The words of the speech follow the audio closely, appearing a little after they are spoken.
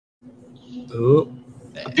Ooh.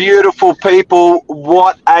 Beautiful people,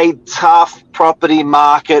 what a tough property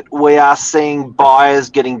market. We are seeing buyers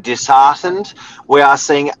getting disheartened. We are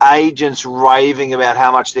seeing agents raving about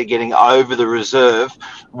how much they're getting over the reserve.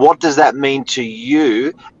 What does that mean to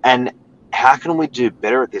you, and how can we do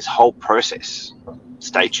better at this whole process?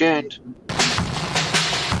 Stay tuned.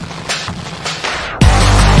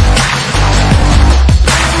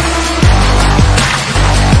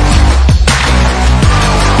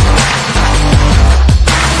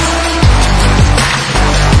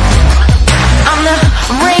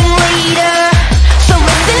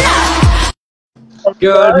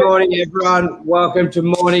 Good morning, everyone. Welcome to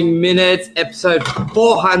Morning Minutes, episode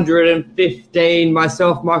 415.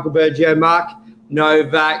 Myself, Michael Bergio, Mark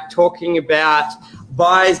Novak, talking about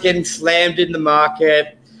buyers getting slammed in the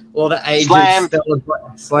market. A lot of agents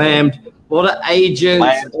slammed. A lot of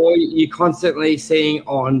agents, or you're constantly seeing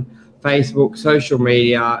on Facebook, social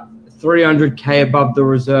media, 300K above the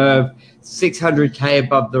reserve, 600K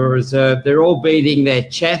above the reserve. They're all beating their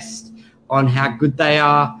chest on how good they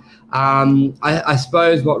are. I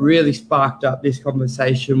suppose what really sparked up this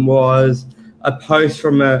conversation was a post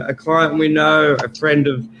from a client we know, a friend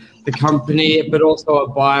of the company, but also a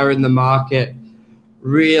buyer in the market,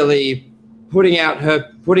 really putting out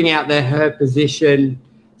there her position,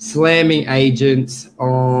 slamming agents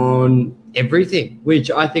on everything, which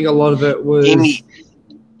I think a lot of it was Amy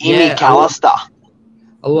Callister.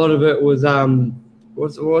 A lot of it was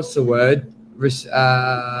what's the word?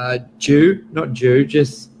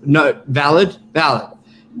 Valid.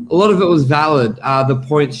 A lot of it was valid, the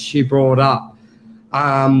points she brought up.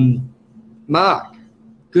 Mark,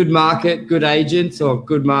 good market, good agents, or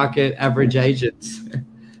good market, average agents?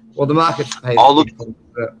 Well, the market's paid.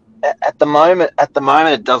 At the moment,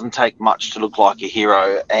 it doesn't take much to look like a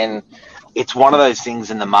hero, and it's one of those things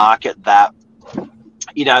in the market that,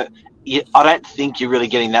 I don't think you're really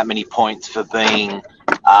getting that many points for being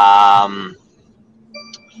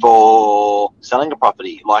for selling a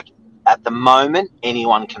property. Like, at the moment,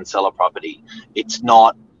 anyone can sell a property. It's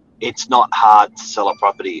not hard to sell a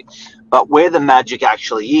property. But where the magic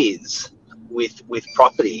actually is with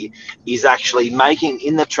property is actually making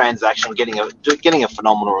in the transaction, getting a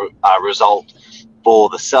phenomenal result for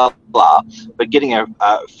the seller, but getting a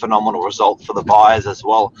phenomenal result for the buyers as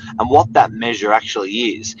well. And what that measure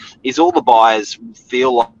actually is all the buyers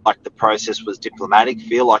feel like the process was diplomatic,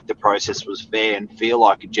 feel like the process was fair, and feel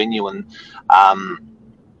like a genuine,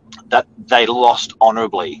 that they lost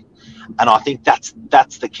honourably. And I think that's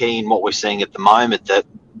the key in what we're seeing at the moment,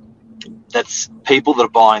 that's people that are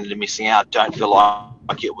buying and are missing out don't feel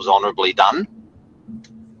like it was honourably done.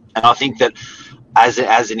 And I think that as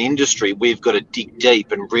an industry, we've got to dig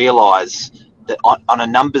deep and realise that on a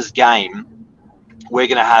numbers game, we're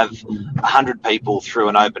going to have 100 people through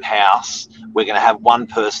an open house. We're going to have one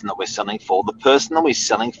person that we're selling for. The person that we're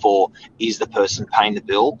selling for is the person paying the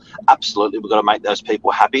bill. Absolutely, we've got to make those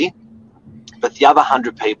people happy. But the other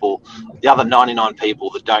 100 people, the other 99 people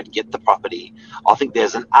that don't get the property, I think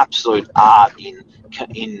there's an absolute art in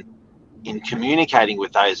communicating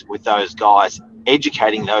with those guys,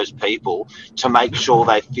 educating those people to make sure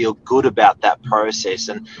they feel good about that process.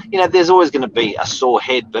 And there's always going to be a sore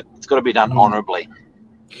head, but it's got to be done honourably.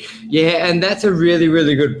 Yeah, and that's a really,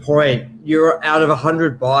 really good point. You're out of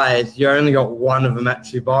 100 buyers, you only got one of them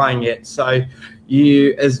actually buying it. So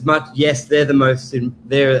they're the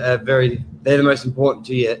most important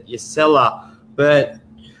to your seller, but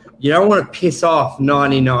you don't want to piss off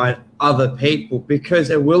 99 other people, because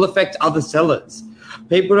it will affect other sellers.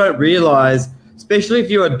 People don't realize, especially if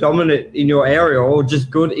you are dominant in your area or just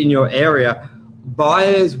good in your area,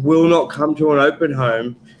 buyers will not come to an open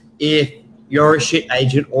home if you're a shit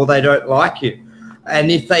agent or they don't like you.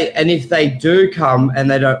 And if they do come and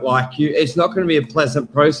they don't like you, it's not going to be a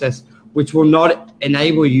pleasant process, which will not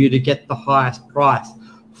enable you to get the highest price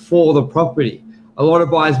for the property. A lot of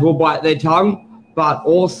buyers will bite their tongue, but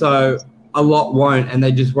also a lot won't, and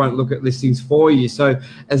they just won't look at listings for you. So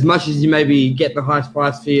as much as you maybe get the highest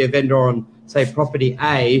price for your vendor on, say, property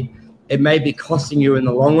A, it may be costing you in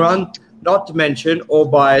the long run. Not to mention, all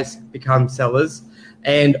buyers become sellers.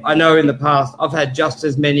 And I know in the past, I've had just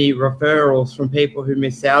as many referrals from people who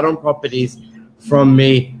miss out on properties from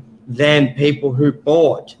me than people who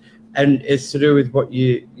bought. And it's to do with what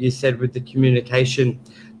you said with the communication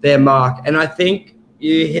there, Mark. And I think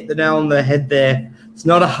you hit the nail on the head there. It's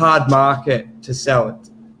not a hard market to sell it.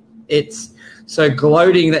 It's so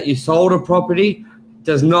gloating that you sold a property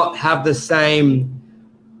does not have the same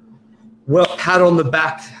pat on the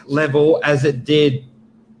back level as it did,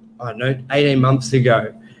 18 months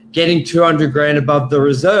ago. Getting 200 grand above the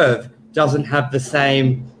reserve doesn't have the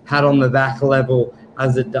same pat on the back level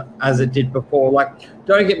as it did before. Like,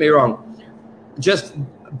 don't get me wrong, just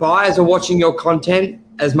buyers are watching your content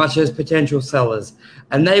as much as potential sellers,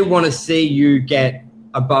 and they want to see you get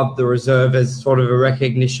above the reserve as sort of a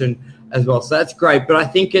recognition as well. So that's great, but I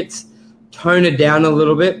think it's tone it down a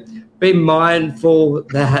little bit. Be mindful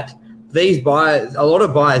that these buyers, a lot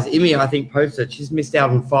of buyers, Imi, I think, posted, she's missed out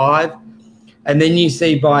on 5. And then you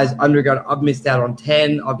see buyers undergoing, I've missed out on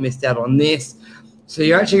 10, I've missed out on this. So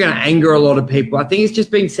you're actually going to anger a lot of people. I think it's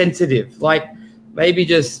just being sensitive. Like, maybe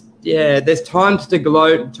just, there's times to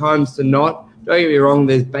gloat, times to not. Don't get me wrong,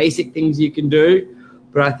 there's basic things you can do,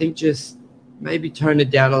 but I think just maybe tone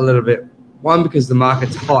it down a little bit. One, because the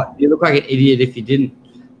market's hot. You look like an idiot if you didn't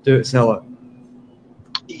sell it.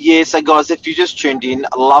 Yeah, so guys, if you just tuned in,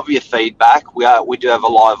 I love your feedback. We do have a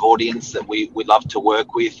live audience that we love to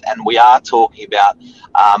work with, and we are talking about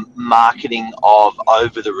marketing of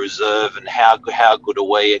over the reserve and how good are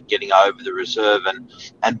we at getting over the reserve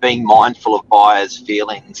and being mindful of buyers'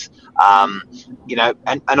 feelings.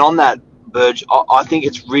 And on that, Burge, I think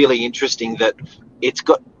it's really interesting that it's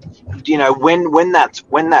got, when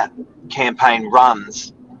that campaign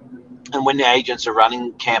runs, and when the agents are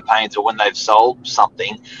running campaigns or when they've sold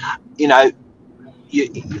something,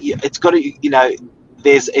 it's got to,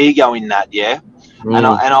 there's ego in that, yeah. Mm.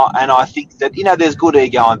 And I think that, there's good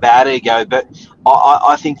ego and bad ego, but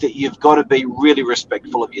I think that you've got to be really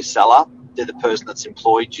respectful of your seller. They're the person that's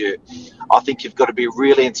employed you. I think you've got to be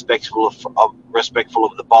really respectful of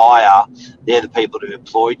the buyer. They're the people who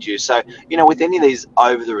employed you. So, with any of these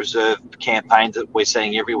over the reserve campaigns that we're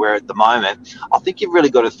seeing everywhere at the moment, I think you've really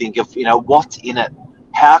got to think of, what's in it.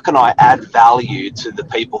 How can I add value to the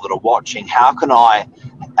people that are watching? How can I,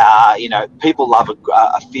 people love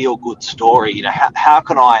a feel-good story. How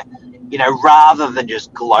can I, rather than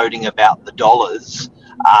just gloating about the dollars,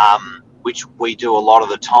 which we do a lot of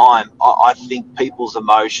the time, I think people's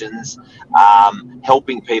emotions,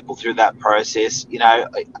 helping people through that process,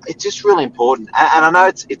 it's just really important. And I know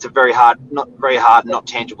it's a very hard, not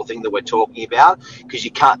tangible thing that we're talking about, because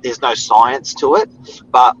there's no science to it,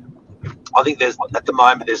 but I think at the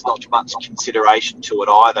moment there's not much consideration to it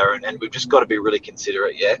either, and we've just got to be really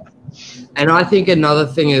considerate, yeah. And I think another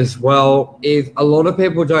thing as well is a lot of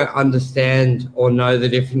people don't understand or know the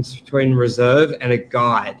difference between reserve and a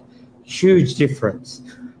guide. Huge difference.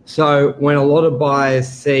 So when a lot of buyers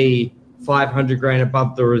see 500 grand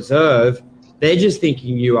above the reserve, they're just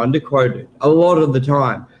thinking you underquoted a lot of the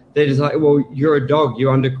time. They're just like, well, you're a dog, you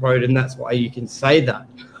underquoted, and that's why you can say that.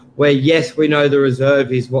 Where, yes, we know the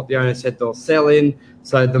reserve is what the owner said they'll sell in,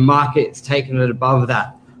 so the market's taken it above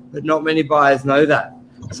that. But not many buyers know that.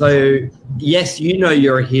 So, yes,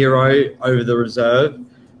 you're a hero over the reserve,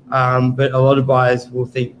 but a lot of buyers will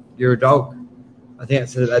think you're a dog. I think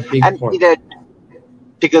that's a big point.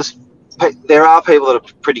 Because there are people that are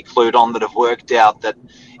pretty clued on that have worked out that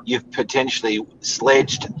you've potentially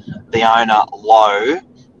sledged the owner low,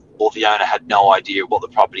 or the owner had no idea what the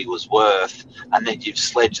property was worth, and then you've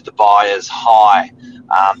sledged the buyers high,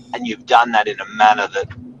 and you've done that in a manner that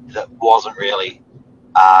wasn't really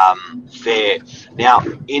fair. Now,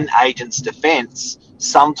 in agent's defence,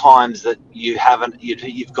 sometimes that you've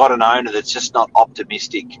got an owner that's just not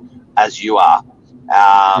optimistic as you are.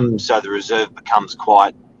 So the reserve becomes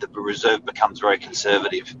very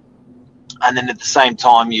conservative, and then at the same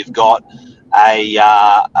time you've got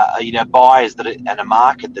buyers and a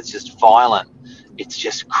market that's just violent. It's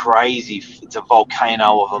just crazy. It's a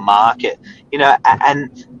volcano of a market, and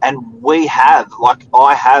we have, like,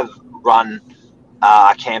 I have run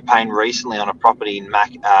a campaign recently on a property in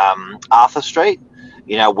Arthur Street,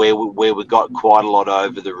 where we got quite a lot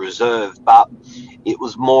over the reserve, but it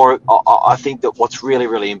was more, I think that what's really,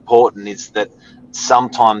 really important is that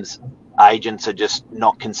sometimes agents are just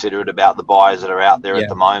not considerate about the buyers that are out there at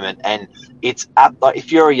the moment. And it's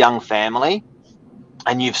if you're a young family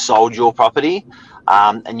and you've sold your property,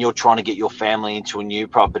 and you're trying to get your family into a new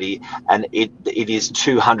property, and it is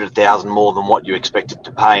 $200,000 more than what you expected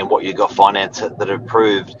to pay and what you got finance that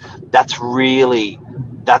approved, that's really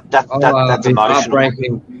that's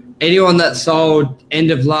emotional. Anyone that sold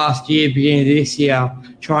end of last year, beginning of this year,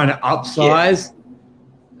 trying to upsize,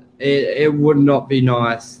 it would not be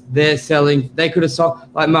nice. They're selling. They could have sold,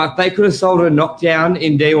 like Mark. They could have sold a knockdown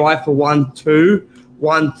in DY for 1.2,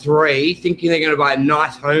 1.3, thinking they're going to buy a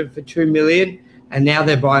nice home for $2 million, and now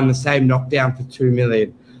they're buying the same knockdown for $2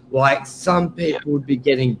 million. Like, some people would be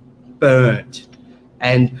getting burnt,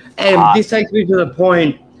 and this takes me to the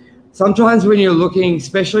point. Sometimes when you're looking,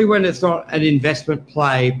 especially when it's not an investment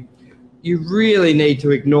play, you really need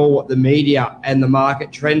to ignore what the media and the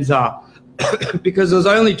market trends are. Because it was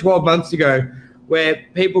only 12 months ago where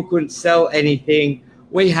people couldn't sell anything.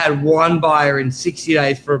 We had one buyer in 60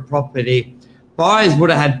 days for a property. Buyers would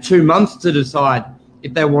have had 2 months to decide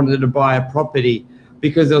if they wanted to buy a property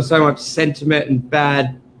because there was so much sentiment and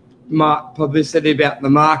bad publicity about the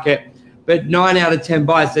market. But 9 out of 10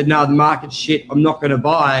 buyers said, no, the market's shit, I'm not going to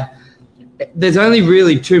buy. There's only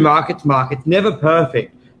really two markets, Mark. It's never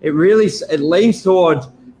perfect. It leans towards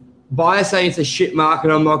buyers saying it's a shit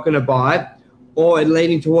market, I'm not going to buy, or it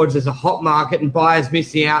leaning towards it's a hot market and buyers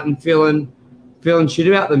missing out and feeling shit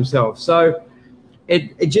about themselves. So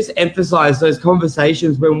it just emphasizes those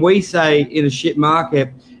conversations when we say in a shit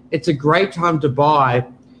market, it's a great time to buy.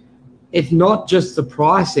 It's not just the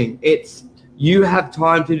pricing. It's you have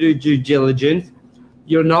time to do due diligence.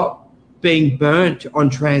 You're not being burnt on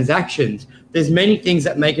transactions. There's many things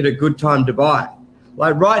that make it a good time to buy.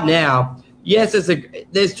 Like right now, yes,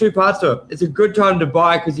 there's two parts to it. It's a good time to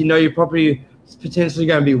buy because you know your property is potentially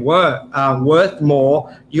going to be worth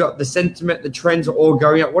more. You got the sentiment, the trends are all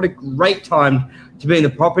going up. What a great time to be in the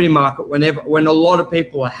property market when a lot of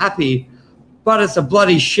people are happy. But it's a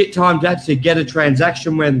bloody shit time to actually get a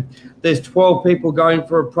transaction when there's 12 people going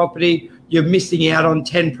for a property. You're missing out on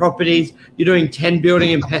 10 properties. You're doing 10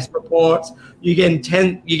 building and pest reports. You're getting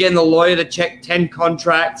the lawyer to check 10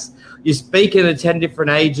 contracts. You're speaking to 10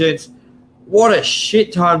 different agents. What a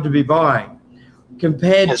shit time to be buying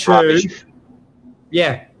compared to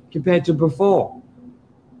before.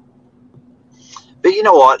 But you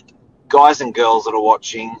know what, guys and girls that are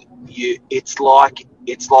watching, it's like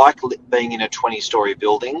being in a 20-story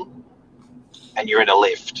building and you're in a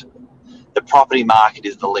lift. The property market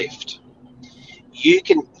is the lift. You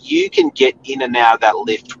can get in and out of that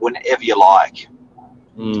lift whenever you like.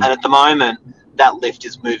 And at the moment, that lift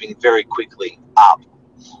is moving very quickly up.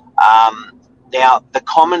 Now, the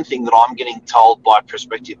common thing that I'm getting told by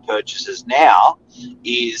prospective purchasers now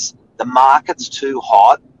is the market's too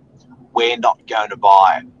hot, we're not going to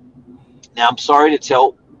buy. Now, I'm sorry to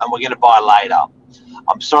tell, and we're going to buy later.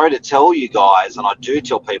 I'm sorry to tell you guys, and I do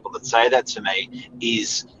tell people that say that to me,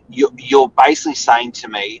 is you're basically saying to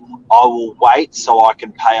me, I will wait so I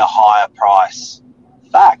can pay a higher price.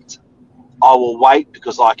 Fact. I will wait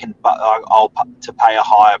because I'll to pay a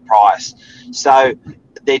higher price. So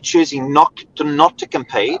they're choosing not to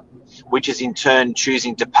compete, which is in turn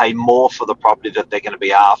choosing to pay more for the property that they're going to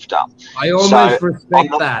be after. I almost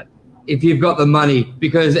respect that if you've got the money,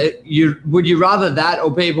 because would you rather that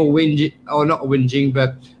or people whinging, or not whinging,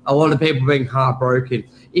 but a lot of people being heartbroken.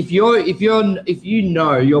 If you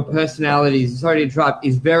know your personality, sorry to interrupt,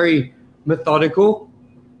 is very methodical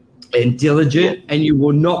and diligent, and you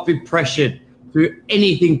will not be pressured through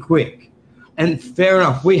anything quick. And fair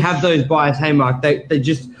enough, we have those buyers. Hey, Mark,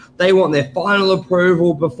 they want their final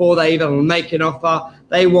approval before they even make an offer.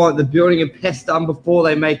 They want the building and pest done before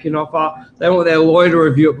they make an offer. They want their lawyer to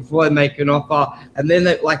review it before they make an offer. And then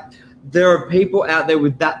there are people out there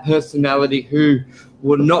with that personality who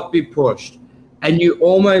will not be pushed. And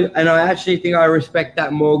I actually think I respect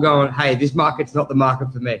that more, going, hey, this market's not the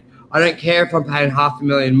market for me. I don't care if I'm paying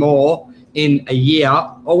 $500,000 more in a year.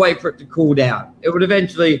 I'll wait for it to cool down.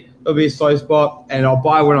 It'll be a slow spot, and I'll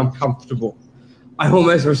buy when I'm comfortable. I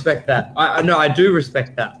almost respect that. I know I do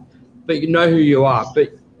respect that, but you know who you are.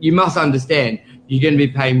 But you must understand you're going to be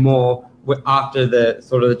paying more after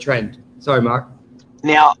the trend. Sorry, Mark.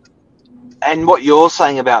 Now, and what you're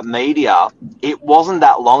saying about media, it wasn't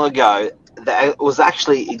that long ago. That it was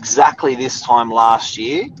actually exactly this time last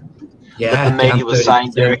year that the media was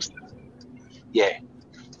saying 30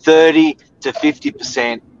 to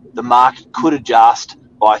 50%. The market could adjust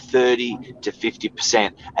by 30 to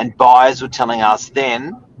 50%. And buyers were telling us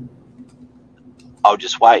then, I'll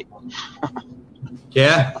just wait.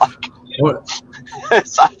 Yeah.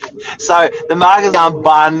 So the market's going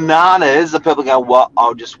bananas. The people go, well,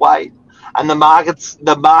 I'll just wait. And the market's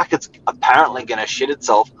apparently going to shit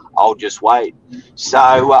itself. I'll just wait.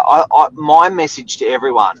 So my message to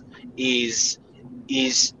everyone is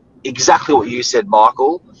exactly what you said,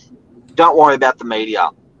 Michael. Don't worry about the media.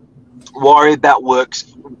 Worry about what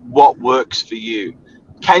works for you.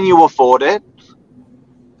 Can you afford it?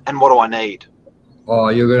 And what do I need? Oh,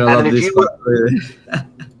 you're going to love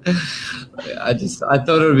this. I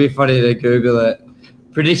thought it would be funny to Google it.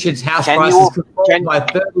 Predictions: house prices could fall by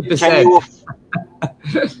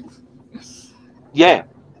 30%. Yeah.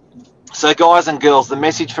 So, guys and girls, the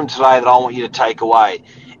message from today that I want you to take away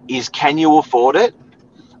is: can you afford it?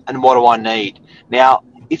 And what do I need? Now,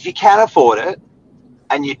 if you can afford it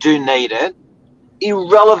and you do need it,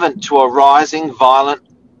 irrelevant to a rising, violent,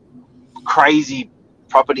 crazy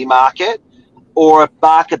property market or a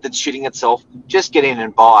market that's shitting itself, just get in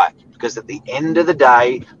and buy. because at the end of the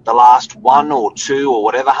day, the last 1 or 2 or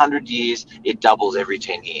whatever 100 years, it doubles every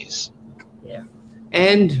 10 years. Yeah.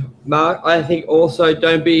 And Mark, I think also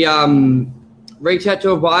don't be reach out to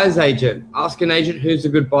a buyer's agent. Ask an agent who's a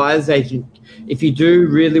good buyer's agent. If you do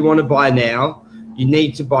really want to buy now, you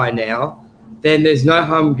need to buy now, then there's no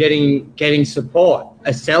harm getting support.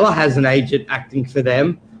 A seller has an agent acting for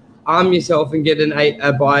them. Arm yourself and get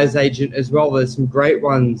a buyer's agent as well. There's some great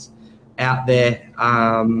ones out there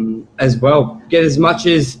as well. Get as much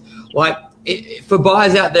as, for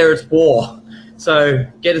buyers out there, it's war. So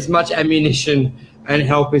get as much ammunition and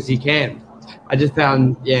help as you can. I just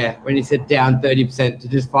found, when you said down 30%, to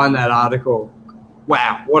just find that article.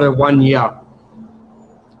 Wow, what a 1 year.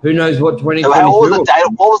 Who knows what 2022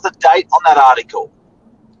 What was the date on that article?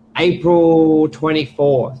 April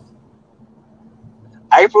 24th.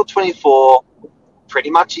 April 24, pretty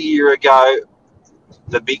much a year ago,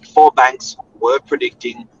 the big 4 banks were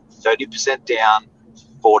predicting 30% down,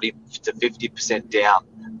 40 to 50% down.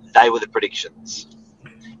 They were the predictions.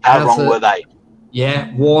 How wrong were they?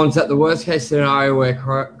 Yeah, warns that the worst case scenario where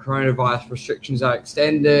coronavirus restrictions are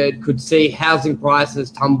extended could see housing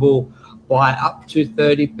prices tumble by up to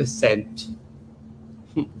 30%.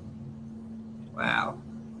 Wow.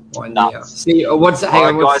 1 year. See, what's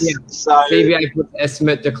CBA puts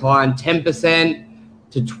estimate decline 10%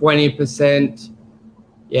 to 20%.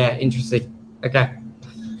 Yeah, interesting. Okay.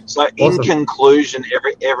 So in conclusion,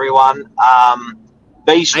 everyone,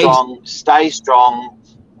 be strong, stay strong.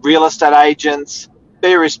 Real estate agents,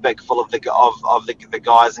 be respectful of the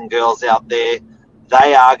guys and girls out there.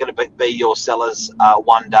 They are going to be your sellers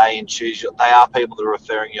one day and choose you. They are people that are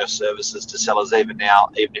referring your services to sellers even now,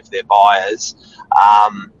 even if they're buyers.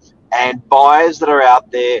 And buyers that are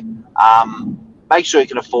out there, make sure you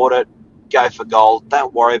can afford it. Go for gold.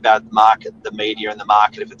 Don't worry about the market, the media and the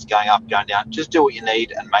market, if it's going up, going down. Just do what you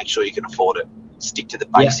need and make sure you can afford it. Stick to the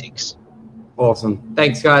basics. Awesome.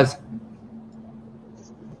 Thanks, guys.